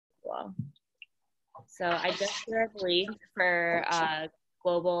Cool. So I just shared the link for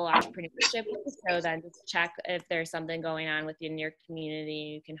Global Entrepreneurship Week. So then just check if there's something going on within your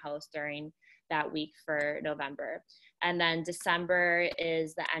community you can host during that week for November. And then December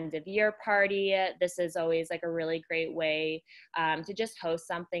is the end of year party. This is always like a really great way to just host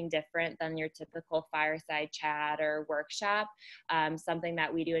something different than your typical fireside chat or workshop. Something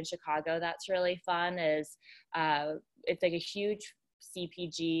that we do in Chicago that's really fun is it's like a huge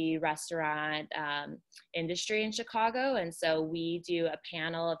CPG restaurant industry in Chicago. And so we do a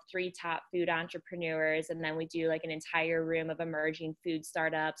panel of 3 top food entrepreneurs, and then we do like an entire room of emerging food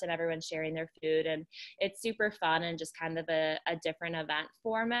startups and everyone sharing their food. And it's super fun and just kind of a different event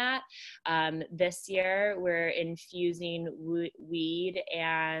format. This year we're infusing weed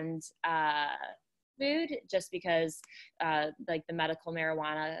and food, just because like the medical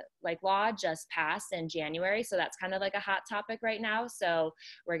marijuana like law just passed in January, so that's kind of like a hot topic right now. So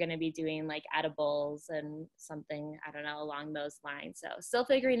we're going to be doing like edibles and something, I don't know, along those lines. So still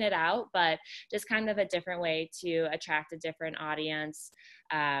figuring it out, but just kind of a different way to attract a different audience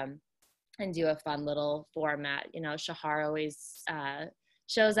and do a fun little format. You know, Shahar always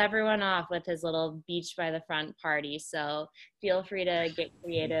shows everyone off with his little beach by the front party. So feel free to get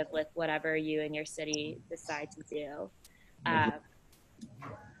creative with whatever you and your city decide to do.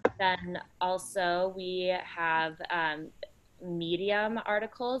 Then also we have Medium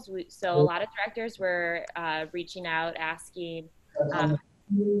articles. So a lot of directors were reaching out asking, oh, does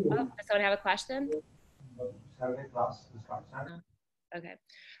someone have a question? Okay.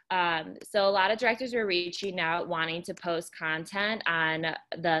 So a lot of directors were reaching out wanting to post content on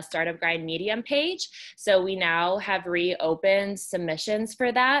the Startup Grind Medium page. So we now have reopened submissions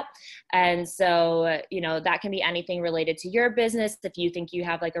for that. And so, you know, that can be anything related to your business. If you think you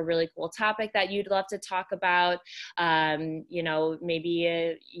have like a really cool topic that you'd love to talk about, you know,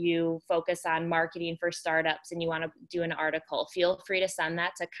 maybe you focus on marketing for startups and you want to do an article, feel free to send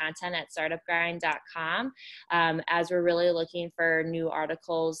that to content@startupgrind.com, as we're really looking for new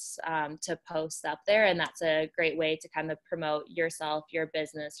articles to post up there. And that's a great way to kind of promote yourself, your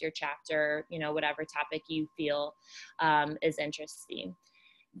business, your chapter, you know, whatever topic you feel is interesting.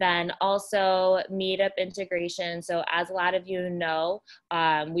 Then also Meetup Integration. So as a lot of you know,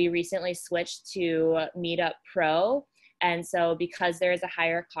 we recently switched to Meetup Pro. And so because there's a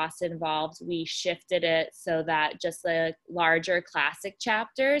higher cost involved, we shifted it so that just the larger classic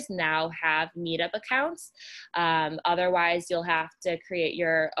chapters now have Meetup accounts. Otherwise, you'll have to create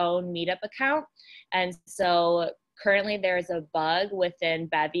your own Meetup account. And so currently there's a bug within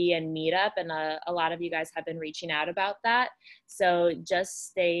Bevy and Meetup, and a lot of you guys have been reaching out about that. So just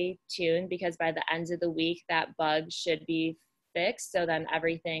stay tuned, because by the end of the week, that bug should be fixed. So then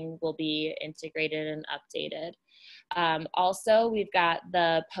everything will be integrated and updated. Also, we've got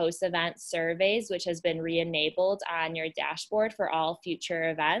the post-event surveys, which has been re-enabled on your dashboard for all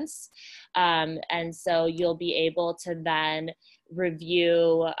future events. And so you'll be able to then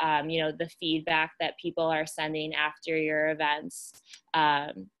review, you know, the feedback that people are sending after your events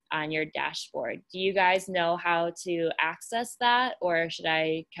on your dashboard. Do you guys know how to access that, or should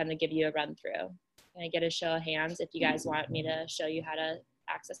I kind of give you a run through? Can I get a show of hands if you guys want me to show you how to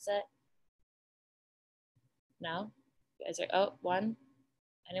access it? No? You guys are, oh, one?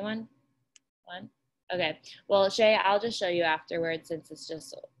 Anyone? One? Okay. Well, Shay, I'll just show you afterwards, since it's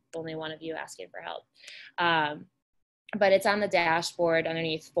just only one of you asking for help. But it's on the dashboard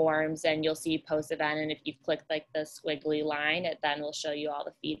underneath forms, and you'll see post event. And if you click like the squiggly line, it then will show you all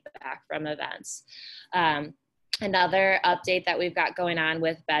the feedback from events. Another update that we've got going on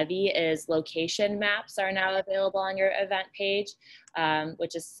with Bevy is location maps are now available on your event page,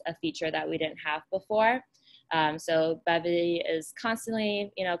 which is a feature that we didn't have before. So Bevy is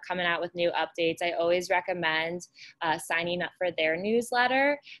constantly, you know, coming out with new updates. I always recommend signing up for their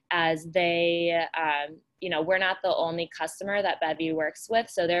newsletter, as they, you know, we're not the only customer that Bevy works with,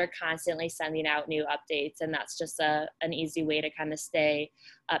 so they're constantly sending out new updates, and that's just an easy way to kind of stay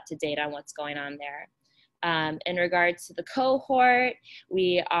up to date on what's going on there. In regards to the cohort,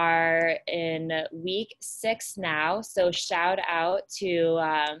 we are in week 6 now, so shout out to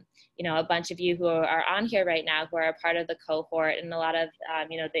you know, a bunch of you who are on here right now who are a part of the cohort, and a lot of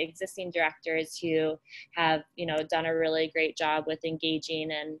you know, the existing directors who have, you know, done a really great job with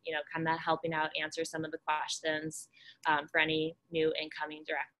engaging and, you know, kind of helping out answer some of the questions for any new incoming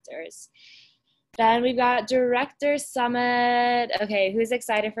directors. Then we've got Director Summit. Okay, who's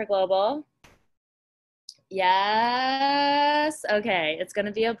excited for Global? Yes. Okay, it's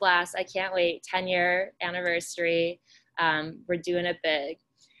gonna be a blast. I can't wait. 10-year anniversary. We're doing it big.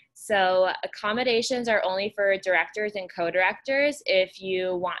 So accommodations are only for directors and co-directors. If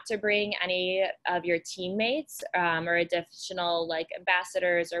you want to bring any of your teammates or additional like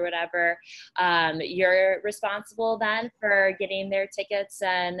ambassadors or whatever, you're responsible then for getting their tickets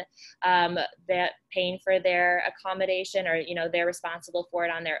and that paying for their accommodation, or they're responsible for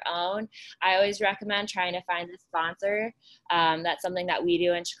it on their own. I always recommend trying to find a sponsor. That's something that we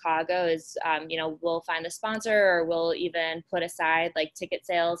do in Chicago is, we'll find a sponsor, or we'll even put aside like ticket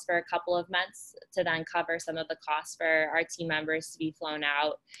sales for a couple of months to then cover some of the costs for our team members to be flown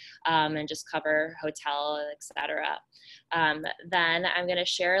out, and just cover hotel, etc. Then I'm going to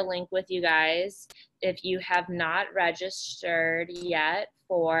share a link with you guys. If you have not registered yet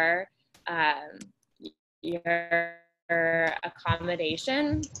for your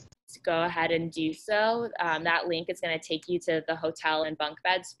accommodation, go ahead and do so. That link is going to take you to the hotel and bunk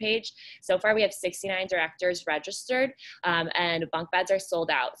beds page. So far we have 69 directors registered, and bunk beds are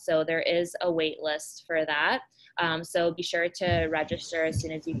sold out. So there is a wait list for that. So be sure to register as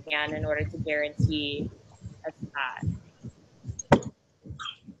soon as you can in order to guarantee a spot.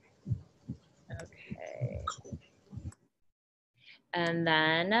 Okay. And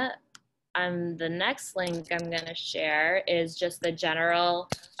then the next link I'm going to share is just the general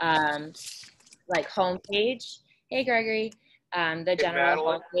like homepage. Hey, Gregory. The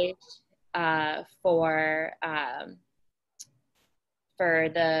general homepage for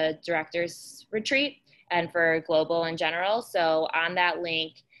the director's retreat and for global in general. So on that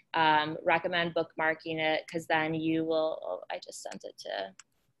link, recommend bookmarking it, because then you will, oh, I just sent it to,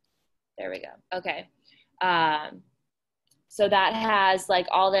 there we go. Okay. So that has like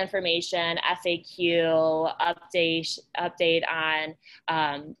all the information, FAQ, update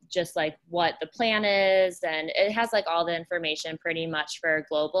on just like what the plan is. And it has like all the information pretty much for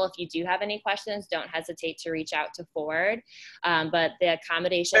global. If you do have any questions, don't hesitate to reach out to Ford. But the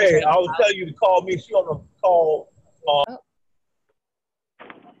accommodations. Hey, I will tell you to call me. She on the call. Oh.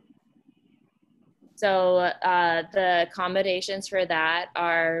 So the accommodations for that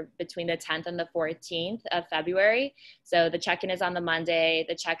are between the 10th and the 14th of February. So the check-in is on the Monday,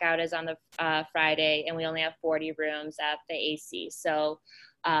 the checkout is on the Friday, and we only have 40 rooms at the AC. So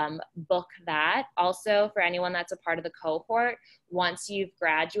book that. Also, for anyone that's a part of the cohort, once you've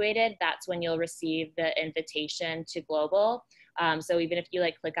graduated, that's when you'll receive the invitation to global. So even if you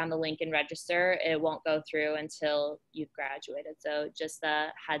like click on the link and register, it won't go through until you've graduated. So just a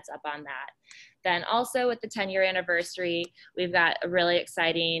heads up on that. Then also with the 10-year anniversary, we've got a really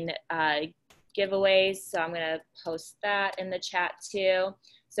exciting giveaways. So I'm going to post that in the chat too.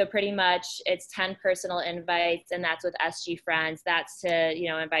 So pretty much it's 10 personal invites, and that's with SG Friends. That's to,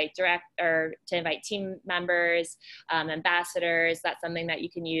 invite team members, ambassadors. That's something that you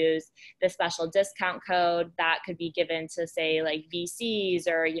can use. The special discount code that could be given to, say, like VCs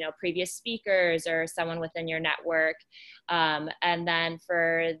or, previous speakers or someone within your network. And then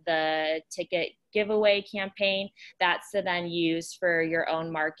for the ticket giveaway campaign, that's to then use for your own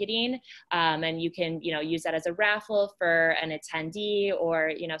marketing. And you can, use that as a raffle for an attendee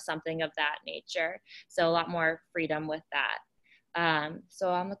or, something of that nature. So a lot more freedom with that. So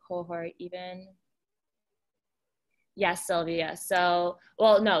on the cohort even, yes, Sylvia. So,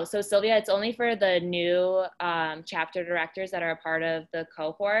 so Sylvia, it's only for the new chapter directors that are a part of the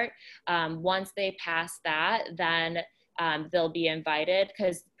cohort. Once they pass that, then they'll be invited,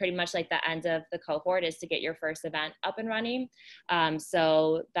 because pretty much like the end of the cohort is to get your first event up and running.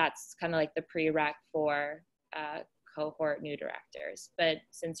 So that's kind of like the prereq for cohort new directors. But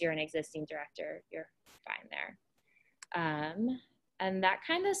since you're an existing director, you're fine there. And that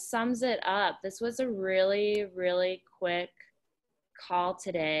kind of sums it up. This was a really, really quick call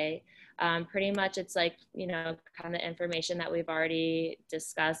today. Pretty much it's like, kind of information that we've already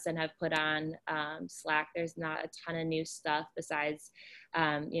discussed and have put on Slack. There's not a ton of new stuff besides,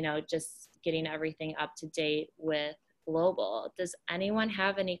 just getting everything up to date with global. Does anyone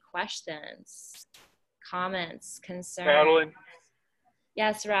have any questions, comments, concerns? Madeline?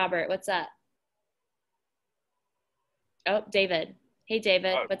 Yes, Robert, what's up? Oh, David. Hey,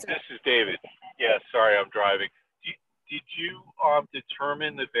 David, what's up? This is David. Yeah, sorry, I'm driving. Did you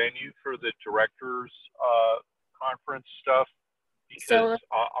determine the venue for the directors conference stuff? Because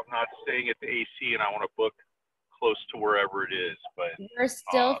I'm not staying at the AC and I want to book close to wherever it is. But we're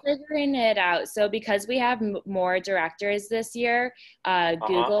still figuring it out. So because we have more directors this year,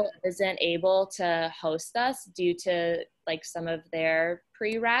 Google isn't able to host us due to like some of their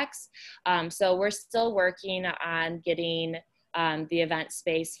prereqs. So we're still working on getting the event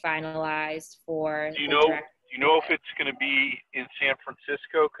space finalized for do you know you know if it's going to be in San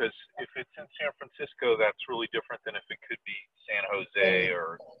Francisco? Because if it's in San Francisco, that's really different than if it could be San Jose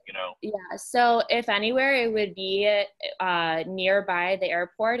or, you know. Yeah, so if anywhere, it would be nearby the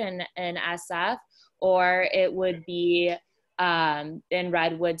airport in SF, or it would be in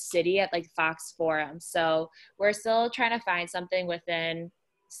Redwood City at like Fox Forum. So we're still trying to find something within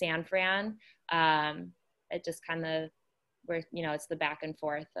San Fran. It just kind of, where, you know, it's the back and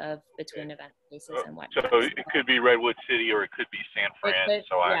forth of between event places and whatnot. So it could be Redwood City or it could be San Fran. I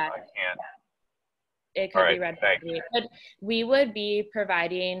can't. It could be Redwood City. But we would be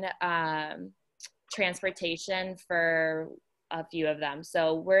providing transportation for a few of them.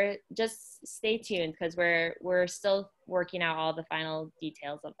 So we're just stay tuned because we're still working out all the final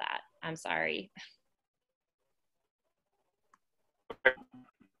details of that. I'm sorry.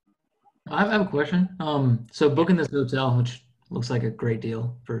 I have a question. So booking this hotel, which looks like a great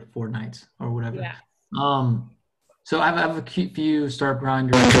deal for 4 nights or whatever. Yeah. So I have a few startup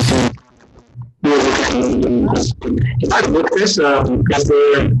grinders. If I book this, is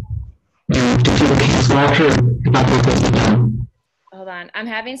there, Hold on, I'm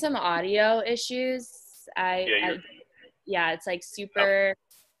having some audio issues. Yeah, it's like super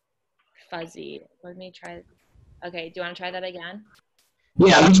fuzzy. Let me try. Okay, do you want to try that again?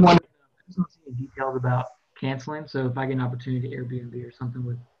 Yeah, I just want to see details about canceling. So if I get an opportunity to Airbnb or something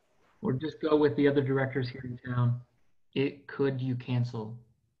with, or just go with the other directors here in town, could you cancel?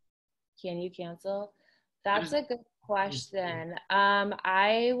 Can you cancel? That's a good question.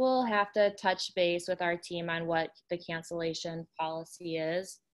 I will have to touch base with our team on what the cancellation policy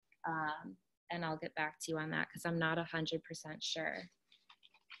is. And I'll get back to you on that because I'm not 100% sure.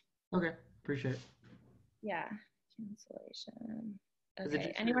 Okay, appreciate it. Yeah, cancellation.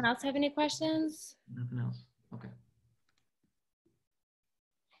 Okay, anyone else have any questions? Nothing else. Okay.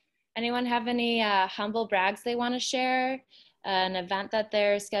 Anyone have any humble brags they want to share? An event that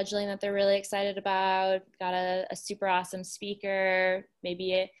they're scheduling that they're really excited about, got a super awesome speaker,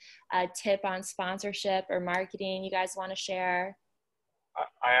 maybe a tip on sponsorship or marketing you guys want to share?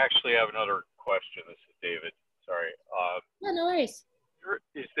 I actually have another question. This is David. Sorry. Yeah, no worries.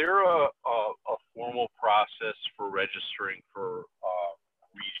 Is there a formal process for registering for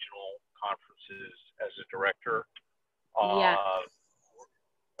regional conferences as a director? Yeah.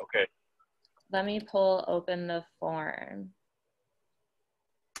 Okay. Let me open the form.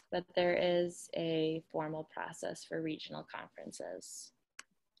 But there is a formal process for regional conferences.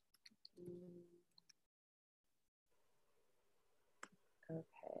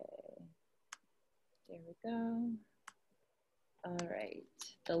 Okay, there we go. All right,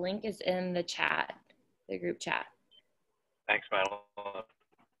 the link is in the chat, the group chat. Thanks, Madeline.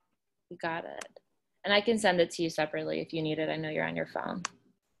 You got it. And I can send it to you separately if you need it. I know you're on your phone.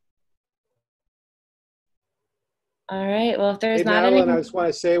 All right, well, if there's not Madeline, any... I just want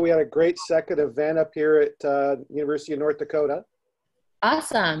to say we had a great second event up here at University of North Dakota.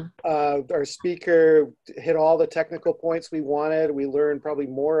 Awesome. Our speaker hit all the technical points we wanted. We learned probably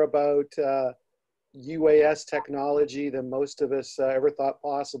more about UAS technology than most of us ever thought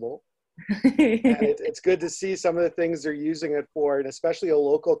possible. And it's good to see some of the things they're using it for, and especially a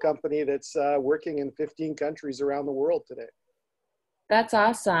local company that's working in 15 countries around the world today. That's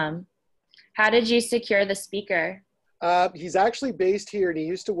awesome. How did you secure the speaker? He's actually based here, and he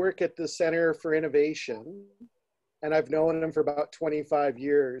used to work at the Center for Innovation, and I've known him for about 25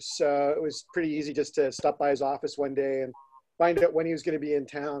 years. So it was pretty easy just to stop by his office one day and find out when he was going to be in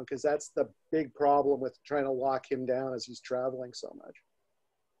town, because that's the big problem with trying to lock him down as he's traveling so much.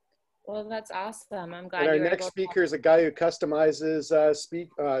 Well, that's awesome. I'm glad. And our next speaker is a guy who customizes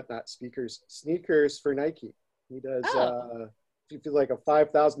sneakers for Nike. He does if you feel like a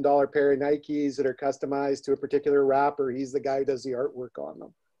 $5,000 pair of Nikes that are customized to a particular rapper, he's the guy who does the artwork on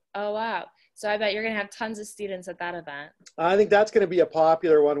them. Oh, wow. So I bet you're going to have tons of students at that event. I think that's going to be a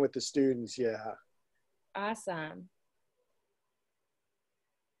popular one with the students, yeah. Awesome.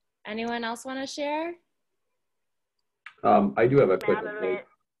 Anyone else want to share? I do have a quick update.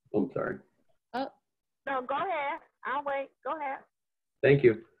 Oh, I'm sorry. Oh. No, go ahead. I'll wait. Go ahead. Thank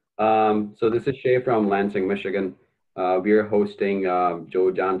you. So this is Shay from Lansing, Michigan. We are hosting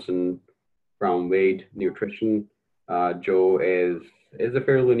Joe Johnson from Wade Nutrition. Joe is a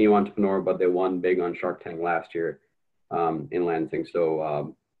fairly new entrepreneur, but they won big on Shark Tank last year in Lansing.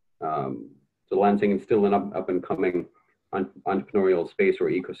 So Lansing is still an up and coming entrepreneurial space or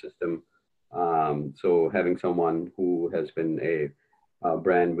ecosystem. So having someone who has been a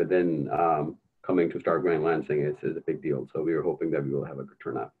brand within coming to Star Grant Lansing is a big deal. So we were hoping that we will have a good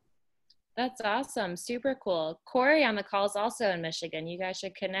turnout. That's awesome. Super cool. Corey on the call is also in Michigan. You guys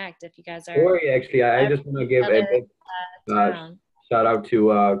should connect if you guys are Corey, actually, I just want to give a big town. shout out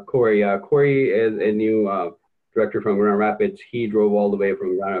to Corey. Corey is a new director from Grand Rapids. He drove all the way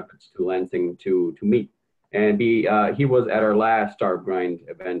from Grand Rapids to Lansing to meet, and he was at our last Startup Grind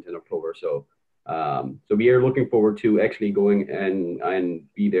event in October. So so we are looking forward to actually going and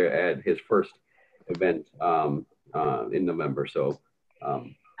be there at his first event in November. So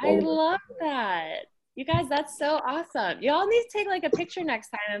I love that. You guys, that's so awesome. You all need to take like a picture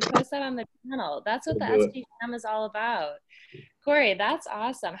next time and post that on the channel. That's what the SPCam is all about. Corey, that's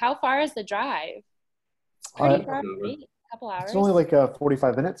awesome. How far is the drive? It's pretty far, a couple hours. It's only like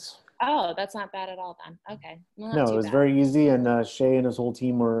 45 minutes. Oh, that's not bad at all then. Okay. Well, No, it was very easy, and Shay and his whole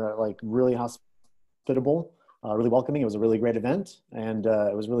team were like really hospitable, really welcoming. It was a really great event, and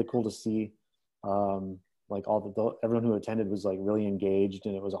it was really cool to see like everyone who attended was like really engaged,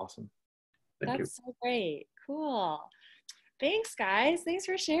 and it was awesome. That's so great. Cool. Thanks, guys. Thanks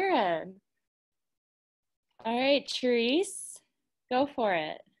for sharing. All right, Therese, go for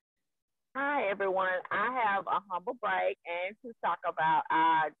it. Hi, everyone. I have a humble break and to talk about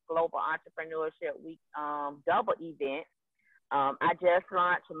our Global Entrepreneurship Week double event. I just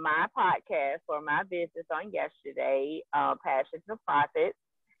launched my podcast for my business on yesterday, Passion to Profit,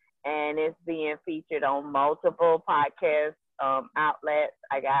 and it's being featured on multiple podcast outlets.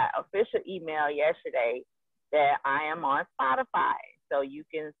 I got official email yesterday that I am on Spotify. So you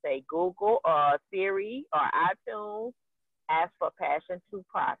can say Google or Siri or iTunes, ask for Passion to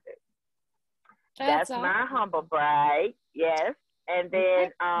Profit. That's awesome. My humble brag. Yes. And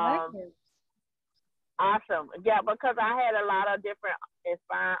then awesome. Yeah, because I had a lot of different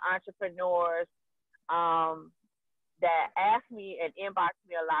inspiring entrepreneurs that ask me and inbox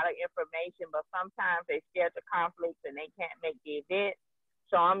me a lot of information, but sometimes they scared the conflicts and they can't make the event.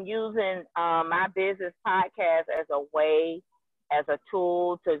 So I'm using my business podcast as a way, as a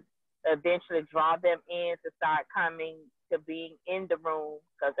tool to eventually draw them in to start coming to being in the room,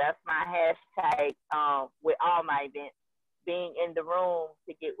 because that's my hashtag with all my events. Being in the room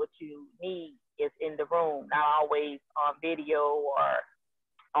to get what you need is in the room, not always on video or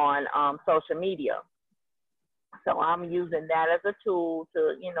on social media. So I'm using that as a tool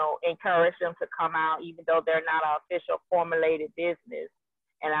to, you know, encourage them to come out, even though they're not an official formulated business.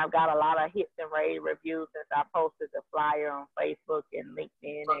 And I've got a lot of hits and rave reviews since I posted the flyer on Facebook and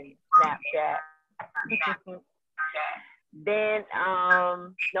LinkedIn and Snapchat. Then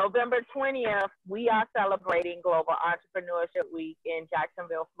November 20th, we are celebrating Global Entrepreneurship Week in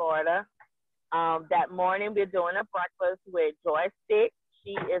Jacksonville, Florida. That morning, we're doing a breakfast with Joy Stick.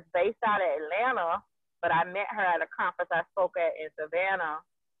 She is based out of Atlanta, but I met her at a conference I spoke at in Savannah.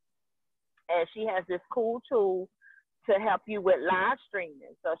 And she has this cool tool to help you with live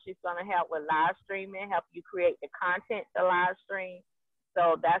streaming. So she's going to help with live streaming, help you create the content to live stream.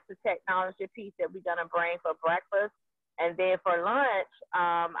 So that's the technology piece that we're going to bring for breakfast. And then for lunch,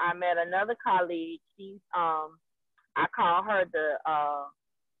 I met another colleague. She's, I call her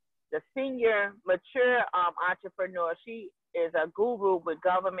the senior mature entrepreneur. She is a guru with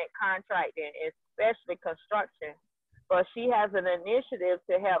government contracting, especially construction. But she has an initiative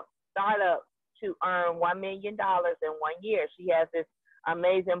to help startups to earn $1 million in 1 year. She has this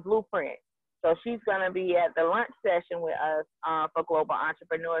amazing blueprint. So she's going to be at the lunch session with us for Global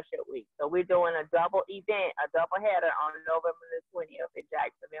Entrepreneurship Week. So we're doing a double event, a double header on November the 20th in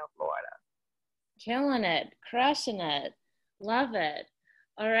Jacksonville, Florida. Killing it, crushing it, love it.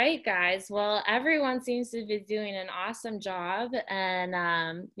 All right, guys. Well, everyone seems to be doing an awesome job,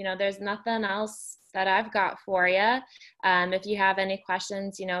 and you know, there's nothing else that I've got for you. If you have any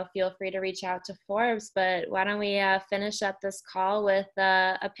questions, you know, feel free to reach out to Forbes. But why don't we finish up this call with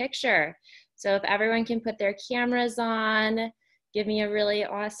a picture? So if everyone can put their cameras on, give me a really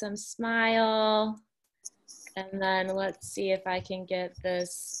awesome smile. And then let's see if I can get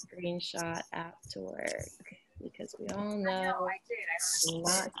this screenshot app to work, because we all know I'm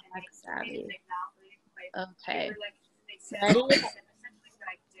not tech savvy. Okay, ready?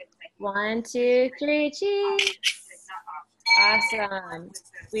 1, 2, 3, cheese. Awesome,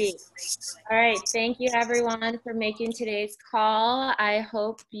 sweet. All right, thank you everyone for making today's call. I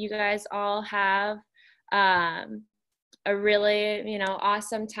hope you guys all have a really, you know,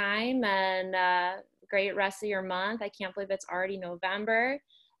 awesome time and great rest of your month. I can't believe it's already November,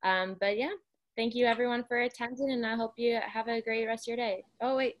 but yeah, thank you everyone for attending, and I hope you have a great rest of your day.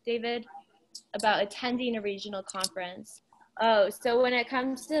 Oh wait, David, about attending a regional conference. Oh, so when it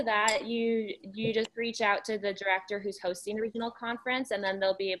comes to that, you just reach out to the director who's hosting a regional conference, and then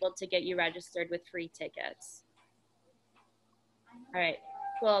they'll be able to get you registered with free tickets. All right.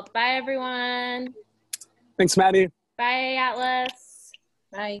 Well, bye, everyone. Thanks, Maddie. Bye, Atlas.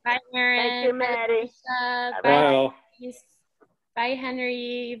 Bye. Bye, Aaron. Thank you, Maddie. Bye, Well, bye,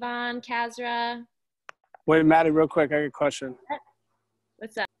 Henry, Yvonne, Kazra. wait, Maddie, real quick, I got a question.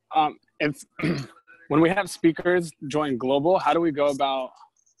 What's up? If when we have speakers join global, how do we go about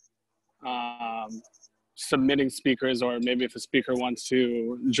submitting speakers, or maybe if a speaker wants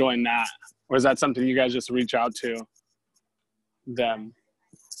to join that, or is that something you guys just reach out to them?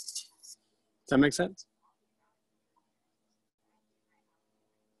 Does that make sense?